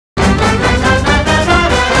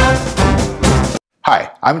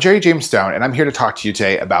I'm Jerry James Stone, and I'm here to talk to you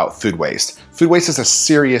today about food waste. Food waste is a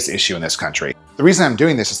serious issue in this country. The reason I'm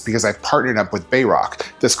doing this is because I've partnered up with Bayrock,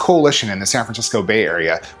 this coalition in the San Francisco Bay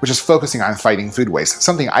Area, which is focusing on fighting food waste,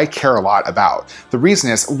 something I care a lot about. The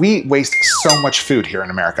reason is we waste so much food here in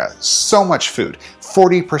America, so much food,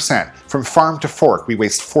 40%. From farm to fork, we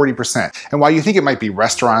waste 40%. And while you think it might be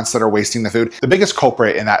restaurants that are wasting the food, the biggest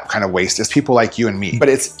culprit in that kind of waste is people like you and me. But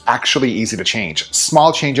it's actually easy to change.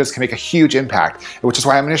 Small changes can make a huge impact, which is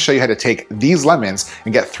why I'm going to show you how to take these lemons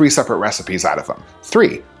and get 3 separate recipes out of them.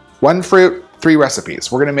 3. 1 fruit, 3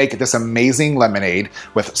 recipes. We're gonna make this amazing lemonade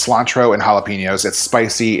with cilantro and jalapenos. It's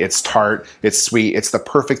spicy, it's tart, it's sweet, it's the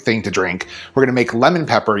perfect thing to drink. We're gonna make lemon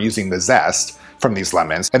pepper using the zest from these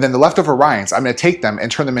lemons. And then the leftover rinds, I'm gonna take them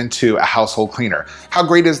and turn them into a household cleaner. How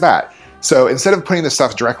great is that? So instead of putting the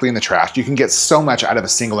stuff directly in the trash, you can get so much out of a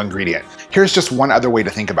single ingredient. Here's just one other way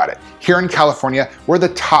to think about it. Here in California, we're the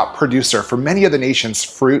top producer for many of the nation's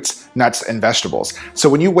fruits, nuts, and vegetables. So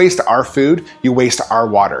when you waste our food, you waste our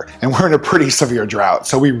water. And we're in a pretty severe drought,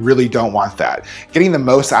 so we really don't want that. Getting the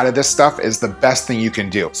most out of this stuff is the best thing you can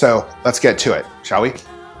do. So let's get to it, shall we?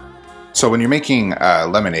 So when you're making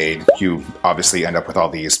lemonade, you obviously end up with all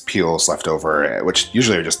these peels left over, which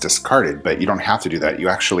usually are just discarded, but you don't have to do that. You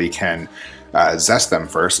actually can zest them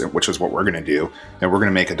first, which is what we're gonna do. And we're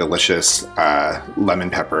gonna make a delicious lemon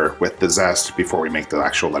pepper with the zest before we make the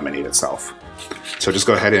actual lemonade itself. So just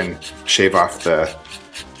go ahead and shave off the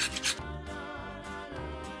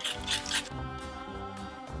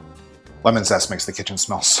lemon zest. Makes the kitchen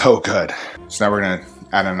smell so good. So now we're gonna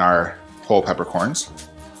add in our whole peppercorns.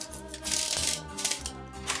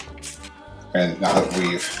 And now that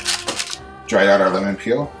we've dried out our lemon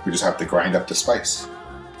peel, we just have to grind up the spice.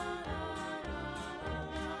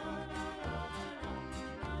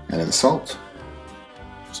 And then the salt.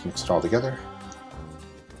 Just mix it all together.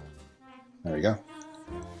 There we go.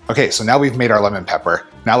 Okay, so now we've made our lemon pepper.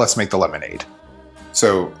 Now let's make the lemonade.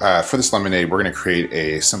 So for this lemonade, we're gonna create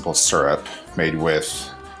a simple syrup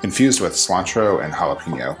infused with cilantro and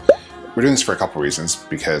jalapeno. We're doing this for a couple reasons,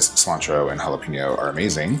 because cilantro and jalapeno are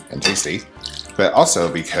amazing and tasty, but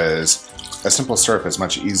also because a simple syrup is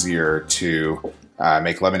much easier to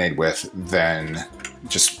make lemonade with than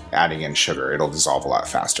just adding in sugar. It'll dissolve a lot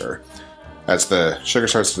faster. As the sugar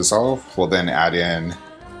starts to dissolve, we'll then add in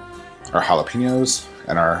our jalapenos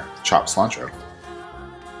and our chopped cilantro.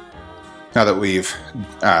 Now that we've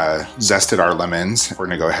zested our lemons, we're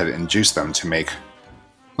gonna go ahead and juice them to make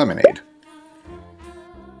lemonade.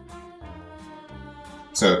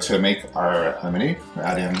 So to make our lemonade, we'll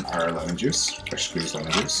add in our lemon juice, fresh squeezed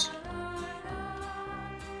lemon juice.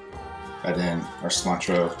 Add in our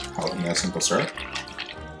cilantro jalapeno simple syrup.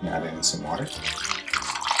 And add in some water.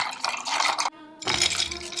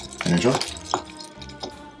 And enjoy.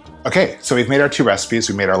 Okay, so we've made our 2 recipes.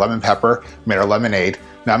 We made our lemon pepper, we made our lemonade.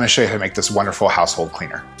 Now I'm gonna show you how to make this wonderful household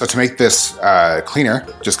cleaner. So to make this cleaner,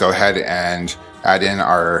 just go ahead and add in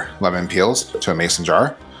our lemon peels to a mason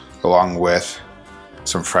jar, along with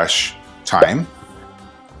some fresh thyme.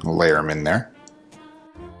 We'll layer them in there.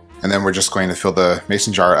 And then we're just going to fill the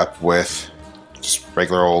mason jar up with just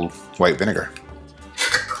regular old white vinegar.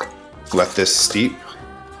 Let this steep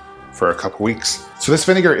for a couple weeks. So this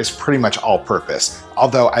vinegar is pretty much all-purpose,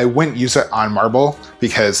 although I wouldn't use it on marble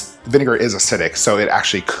because vinegar is acidic, so it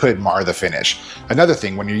actually could mar the finish. Another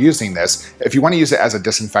thing, when you're using this, if you want to use it as a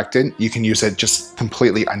disinfectant, you can use it just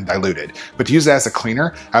completely undiluted. But to use it as a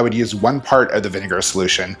cleaner, I would use 1 part of the vinegar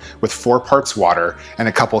solution with 4 parts water and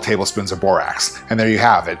a couple tablespoons of borax. And there you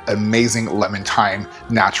have it, amazing lemon thyme,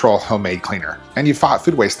 natural homemade cleaner. And you fought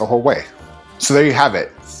food waste the whole way. So there you have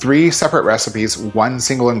it, 3 separate recipes, 1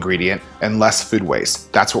 single ingredient, and less food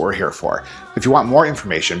waste. That's what we're here for. If you want more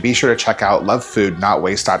information, be sure to check out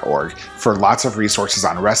lovefoodnotwaste.org for lots of resources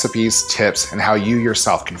on recipes, tips, and how you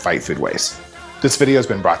yourself can fight food waste. This video has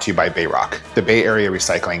been brought to you by Bayrock, the Bay Area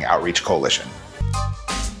Recycling Outreach Coalition.